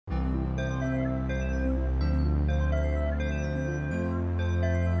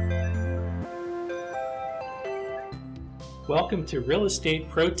Welcome to Real Estate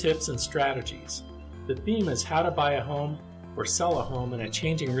Pro Tips and Strategies. The theme is how to buy a home or sell a home in a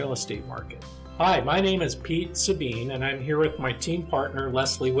changing real estate market. Hi, my name is Pete Sabine, and I'm here with my team partner,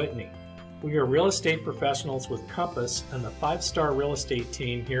 Leslie Whitney. We are real estate professionals with Compass and the 5-star real estate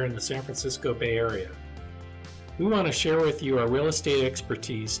team here in the San Francisco Bay Area. We want to share with you our real estate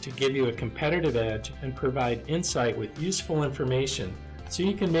expertise to give you a competitive edge and provide insight with useful information so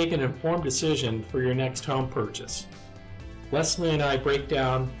you can make an informed decision for your next home purchase. Leslie and I break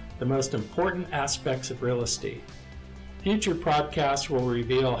down the most important aspects of real estate. Future podcasts will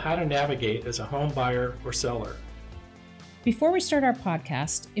reveal how to navigate as a home buyer or seller. Before we start our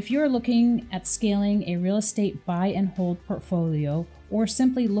podcast, if you are looking at scaling a real estate buy and hold portfolio or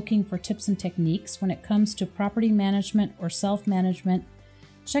simply looking for tips and techniques when it comes to property management or self-management,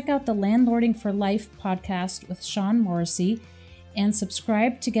 check out the Landlording for Life podcast with Sean Morrissey and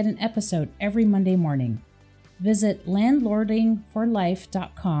subscribe to get an episode every Monday morning. Visit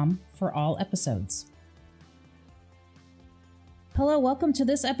landlordingforlife.com for all episodes. Hello, welcome to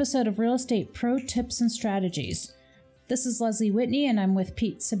this episode of Real Estate Pro Tips and Strategies. This is Leslie Whitney, and I'm with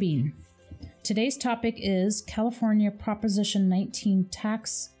Pete Sabine. Today's topic is California Proposition 19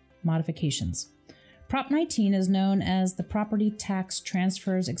 tax modifications. Prop 19 is known as the Property Tax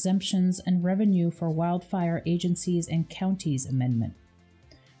Transfers, Exemptions, and Revenue for Wildfire Agencies and Counties Amendment.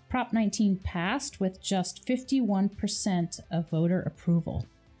 Prop 19 passed with just 51% of voter approval.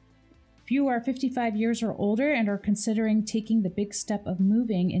 If you are 55 years or older and are considering taking the big step of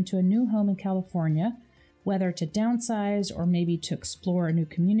moving into a new home in California, whether to downsize or maybe to explore a new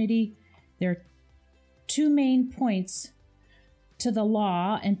community, there are two main points to the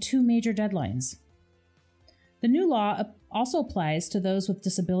law and two major deadlines. The new law also applies to those with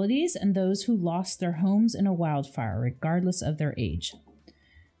disabilities and those who lost their homes in a wildfire, regardless of their age.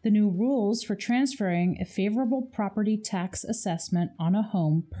 The new rules for transferring a favorable property tax assessment on a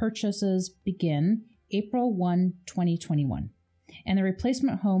home purchases begin April 1, 2021. And the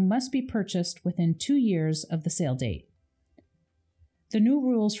replacement home must be purchased within 2 years of the sale date. The new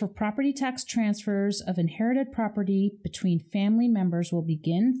rules for property tax transfers of inherited property between family members will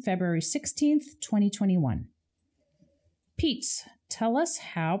begin February 16th, 2021. Pete, tell us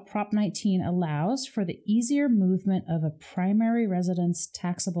how Prop 19 allows for the easier movement of a primary residence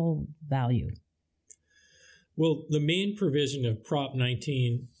taxable value. Well, the main provision of Prop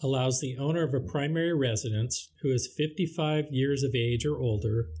 19 allows the owner of a primary residence who is 55 years of age or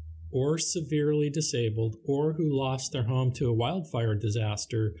older, or severely disabled, or who lost their home to a wildfire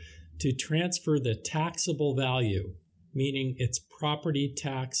disaster to transfer the taxable value, meaning its property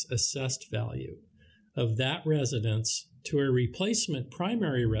tax assessed value, of that residence to a replacement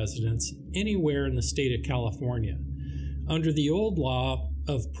primary residence anywhere in the state of California. Under the old law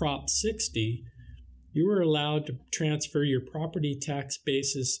of Prop 60, you are allowed to transfer your property tax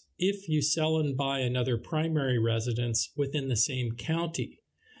basis if you sell and buy another primary residence within the same county.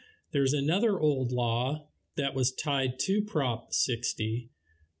 There's another old law that was tied to Prop 60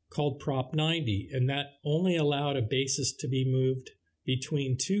 called Prop 90, and that only allowed a basis to be moved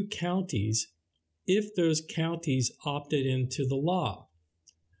between two counties if those counties opted into the law.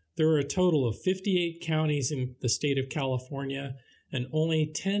 There are a total of 58 counties in the state of California, and only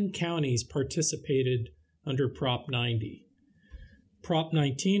 10 counties participated under Prop 90. Prop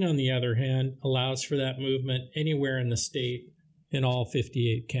 19, on the other hand, allows for that movement anywhere in the state in all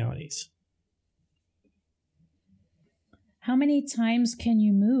 58 counties. How many times can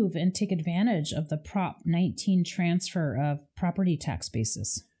you move and take advantage of the Prop 19 transfer of property tax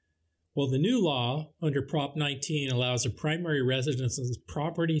basis? Well, the new law under Prop 19 allows a primary residence's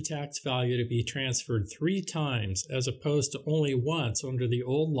property tax value to be transferred 3 times as opposed to only once under the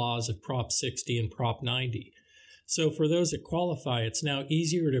old laws of Prop 60 and Prop 90. So for those that qualify, it's now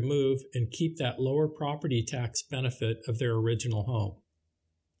easier to move and keep that lower property tax benefit of their original home.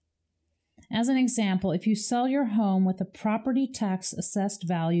 As an example, if you sell your home with a property tax assessed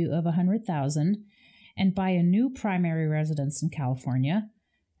value of $100,000 and buy a new primary residence in California,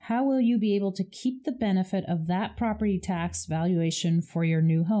 how will you be able to keep the benefit of that property tax valuation for your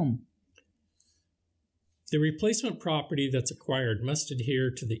new home? The replacement property that's acquired must adhere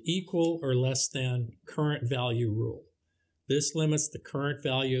to the equal or less than current value rule. This limits the current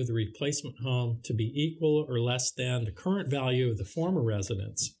value of the replacement home to be equal or less than the current value of the former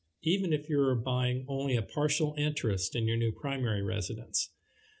residence, even if you are buying only a partial interest in your new primary residence.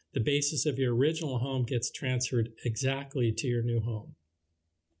 The basis of your original home gets transferred exactly to your new home.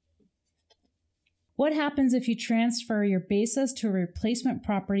 What happens if you transfer your basis to a replacement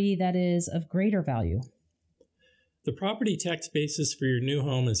property that is of greater value? The property tax basis for your new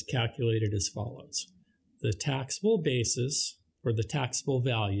home is calculated as follows. the taxable basis or the taxable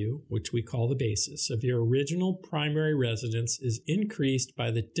value, which we call the basis, of your original primary residence is increased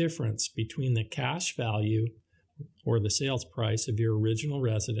by the difference between the cash value or the sales price of your original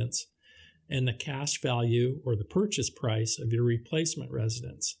residence and the cash value or the purchase price of your replacement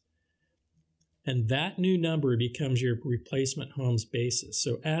residence. And that new number becomes your replacement home's basis.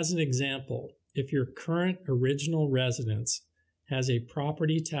 So as an example, if your current original residence has a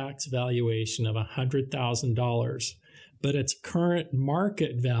property tax valuation of $100,000, but its current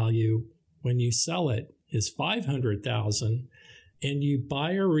market value when you sell it is $500,000, and you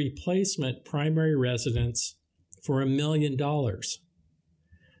buy a replacement primary residence for $1 million,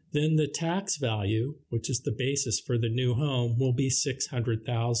 then the tax value, which is the basis for the new home, will be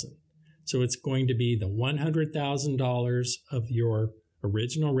 $600,000. So it's going to be the $100,000 of your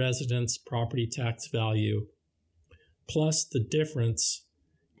original residence property tax value plus the difference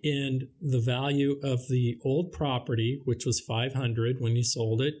in the value of the old property, which was $500 when you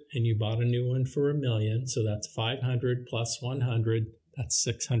sold it, and you bought a new one for $1 million. So that's $500 plus $100, that's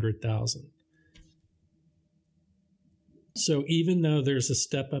 $600,000. So even though there's a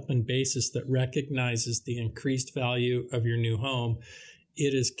step up in basis that recognizes the increased value of your new home,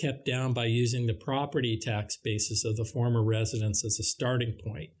 it is kept down by using the property tax basis of the former residence as a starting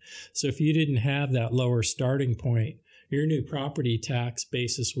point. So if you didn't have that lower starting point, your new property tax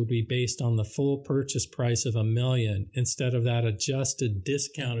basis would be based on the full purchase price of $1 million instead of that adjusted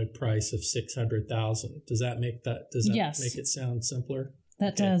discounted price of $600,000. Does that make Yes. make it sound simpler?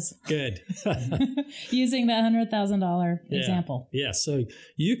 That does. Good. Using that $100,000 example. Yeah. So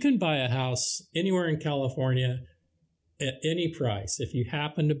you can buy a house anywhere in California at any price. If you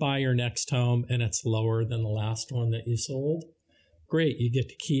happen to buy your next home and it's lower than the last one that you sold, great. You get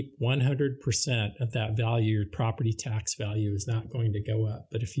to keep 100% of that value. Your property tax value is not going to go up.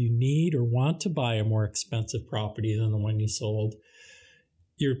 But if you need or want to buy a more expensive property than the one you sold,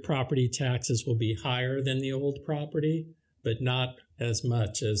 your property taxes will be higher than the old property, but not as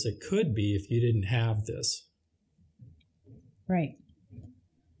much as it could be if you didn't have this. Right.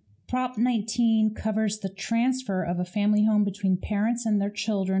 Prop 19 covers the transfer of a family home between parents and their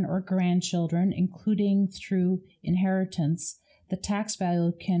children or grandchildren, including through inheritance. The tax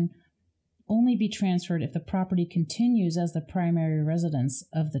value can only be transferred if the property continues as the primary residence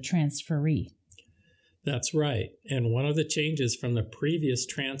of the transferee. That's right. And one of the changes from the previous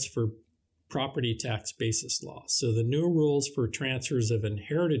transfer property tax basis law. So the new rules for transfers of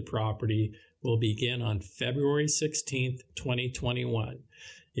inherited property will begin on February 16th, 2021.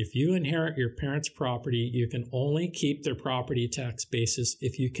 If you inherit your parents' property, you can only keep their property tax basis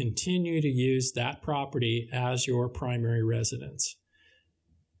if you continue to use that property as your primary residence.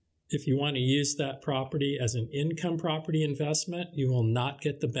 If you want to use that property as an income property investment, you will not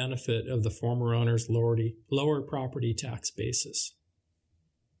get the benefit of the former owner's lower property tax basis.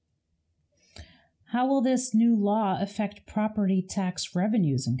 How will this new law affect property tax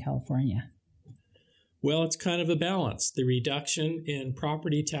revenues in California? Well, it's kind of a balance. The reduction in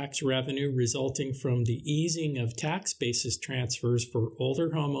property tax revenue resulting from the easing of tax basis transfers for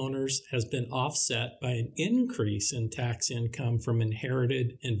older homeowners has been offset by an increase in tax income from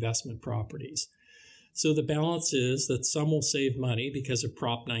inherited investment properties. So the balance is that some will save money because of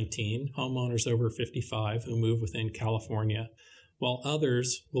Prop 19, homeowners over 55 who move within California, while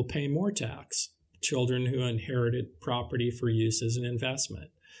others will pay more tax, children who inherited property for use as an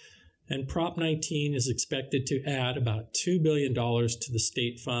investment. And Prop 19 is expected to add about $2 billion to the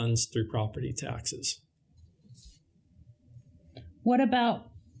state funds through property taxes. What about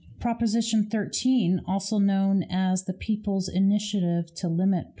Proposition 13, also known as the People's Initiative to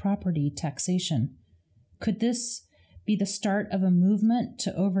Limit Property Taxation? Could this be the start of a movement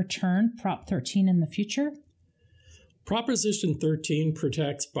to overturn Prop 13 in the future? Proposition 13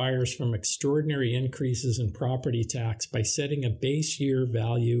 protects buyers from extraordinary increases in property tax by setting a base year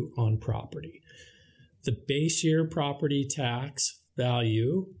value on property. The base year property tax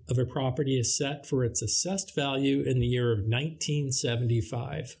value of a property is set for its assessed value in the year of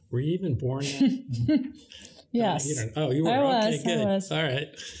 1975. Were you even born then? Yes. You were. I was. Okay, good. I was. All right.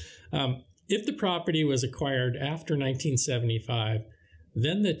 If the property was acquired after 1975,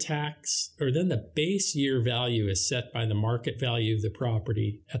 then the base year value is set by the market value of the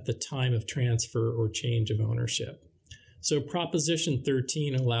property at the time of transfer or change of ownership. So Proposition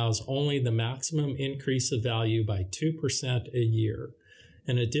 13 allows only the maximum increase of value by 2% a year.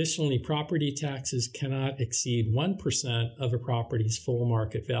 And additionally, property taxes cannot exceed 1% of a property's full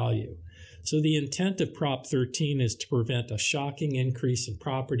market value. So the intent of Prop 13 is to prevent a shocking increase in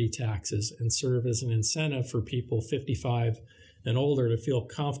property taxes and serve as an incentive for people 55 and older to feel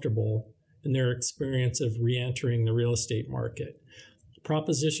comfortable and their experience of re-entering the real estate market.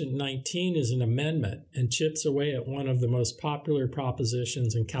 Proposition 19 is an amendment and chips away at one of the most popular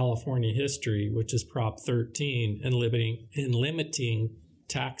propositions in California history, which is Prop 13, and limiting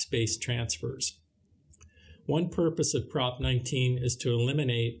tax-based transfers. One purpose of Prop 19 is to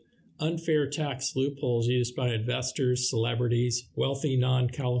eliminate unfair tax loopholes used by investors, celebrities, wealthy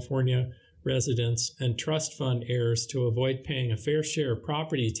non-California residents, and trust fund heirs to avoid paying a fair share of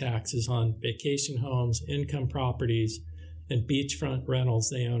property taxes on vacation homes, income properties, and beachfront rentals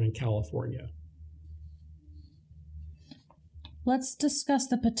they own in California. Let's discuss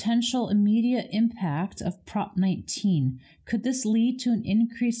the potential immediate impact of Prop 19. Could this lead to an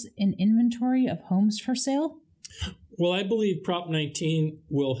increase in inventory of homes for sale? Well, I believe Prop 19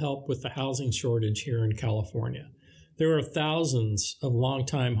 will help with the housing shortage here in California. There are thousands of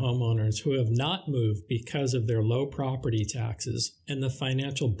longtime homeowners who have not moved because of their low property taxes and the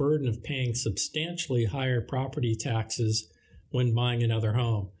financial burden of paying substantially higher property taxes when buying another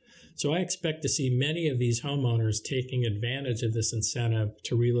home. So I expect to see many of these homeowners taking advantage of this incentive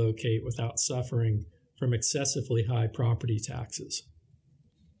to relocate without suffering from excessively high property taxes.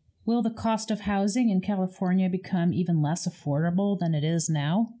 Will the cost of housing in California become even less affordable than it is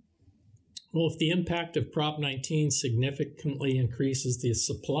now? Well, if the impact of Prop 19 significantly increases the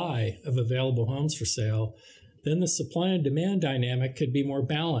supply of available homes for sale, then the supply and demand dynamic could be more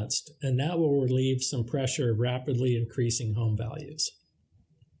balanced, and that will relieve some pressure of rapidly increasing home values.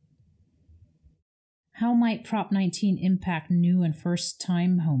 How might Prop 19 impact new and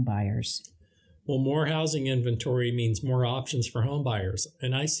first-time home buyers? Well, more housing inventory means more options for home buyers,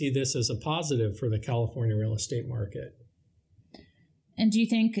 and I see this as a positive for the California real estate market. And do you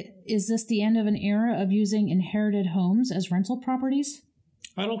think, is this the end of an era of using inherited homes as rental properties?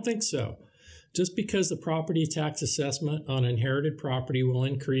 I don't think so. Just because the property tax assessment on inherited property will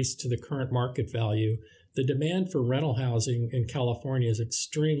increase to the current market value, the demand for rental housing in California is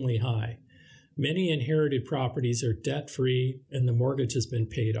extremely high. Many inherited properties are debt-free and the mortgage has been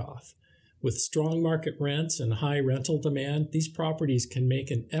paid off. With strong market rents and high rental demand, these properties can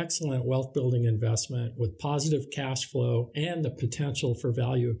make an excellent wealth-building investment with positive cash flow and the potential for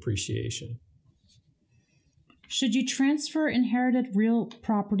value appreciation. Should you transfer inherited real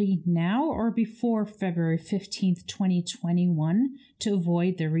property now or before February 15th, 2021 to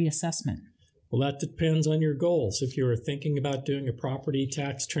avoid the reassessment? Well, that depends on your goals. If you are thinking about doing a property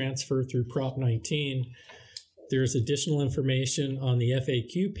tax transfer through Prop 19, there's additional information on the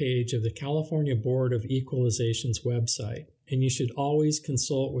FAQ page of the California Board of Equalization's website, and you should always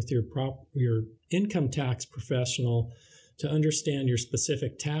consult with your income tax professional to understand your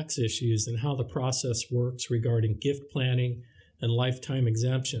specific tax issues and how the process works regarding gift planning and lifetime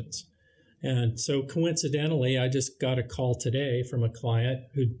exemptions. And so coincidentally, I just got a call today from a client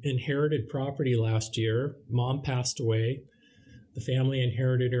who inherited property last year. Mom passed away. The family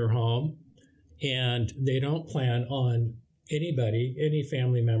inherited her home, and they don't plan on any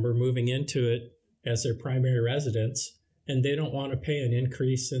family member moving into it as their primary residence, and they don't want to pay an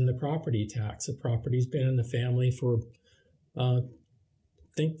increase in the property tax. The property's been in the family for, I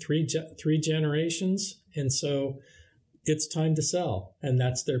think, three generations, and so it's time to sell, and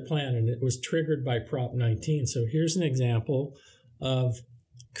that's their plan, and it was triggered by Prop 19. So here's an example of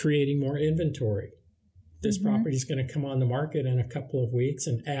creating more inventory. This property is going to come on the market in a couple of weeks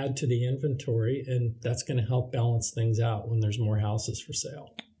and add to the inventory, and that's going to help balance things out when there's more houses for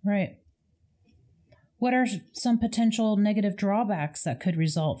sale. Right. What are some potential negative drawbacks that could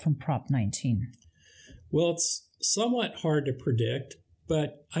result from Prop 19? Well, it's somewhat hard to predict,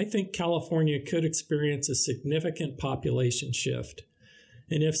 but I think California could experience a significant population shift.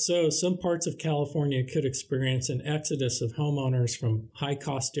 And if so, some parts of California could experience an exodus of homeowners from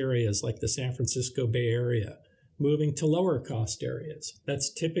high-cost areas like the San Francisco Bay Area, moving to lower-cost areas.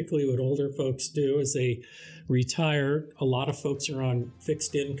 That's typically what older folks do as they retire. A lot of folks are on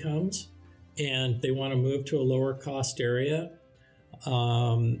fixed incomes, and they want to move to a lower-cost area.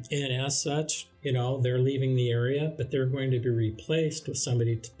 And as such, they're leaving the area, but they're going to be replaced with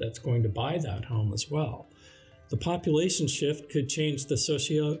somebody that's going to buy that home as well. The population shift could change the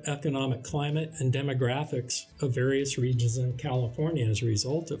socioeconomic climate and demographics of various regions in California as a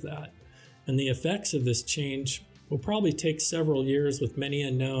result of that. And the effects of this change will probably take several years with many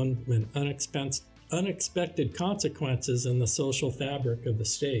unknown and unexpected consequences in the social fabric of the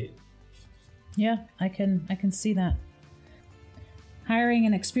state. Yeah, I can see that. Hiring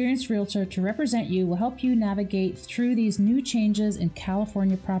an experienced realtor to represent you will help you navigate through these new changes in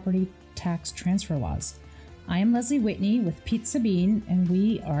California property tax transfer laws. I am Leslie Whitney with Pete Sabine, and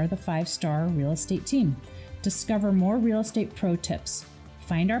we are the 5-Star Real Estate Team. Discover more real estate pro tips.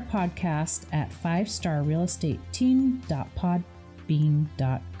 find our podcast at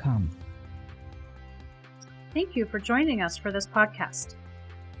 5starrealestateteam.podbean.com. Thank you for joining us for this podcast.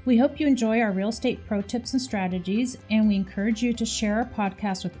 We hope you enjoy our real estate pro tips and strategies, and we encourage you to share our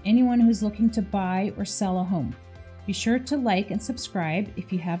podcast with anyone who's looking to buy or sell a home. Be sure to like and subscribe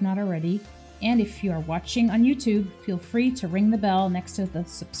if you have not already, and if you are watching on YouTube, feel free to ring the bell next to the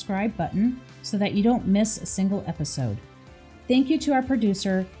subscribe button so that you don't miss a single episode. Thank you to our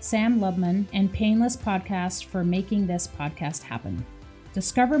producer, Sam Lubman, and Painless Podcast for making this podcast happen.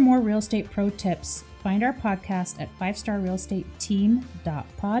 Discover more real estate pro tips. Find our podcast at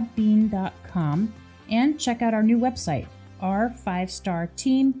 5starrealestateteam.podbean.com and check out our new website,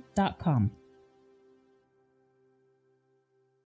 our5starteam.com.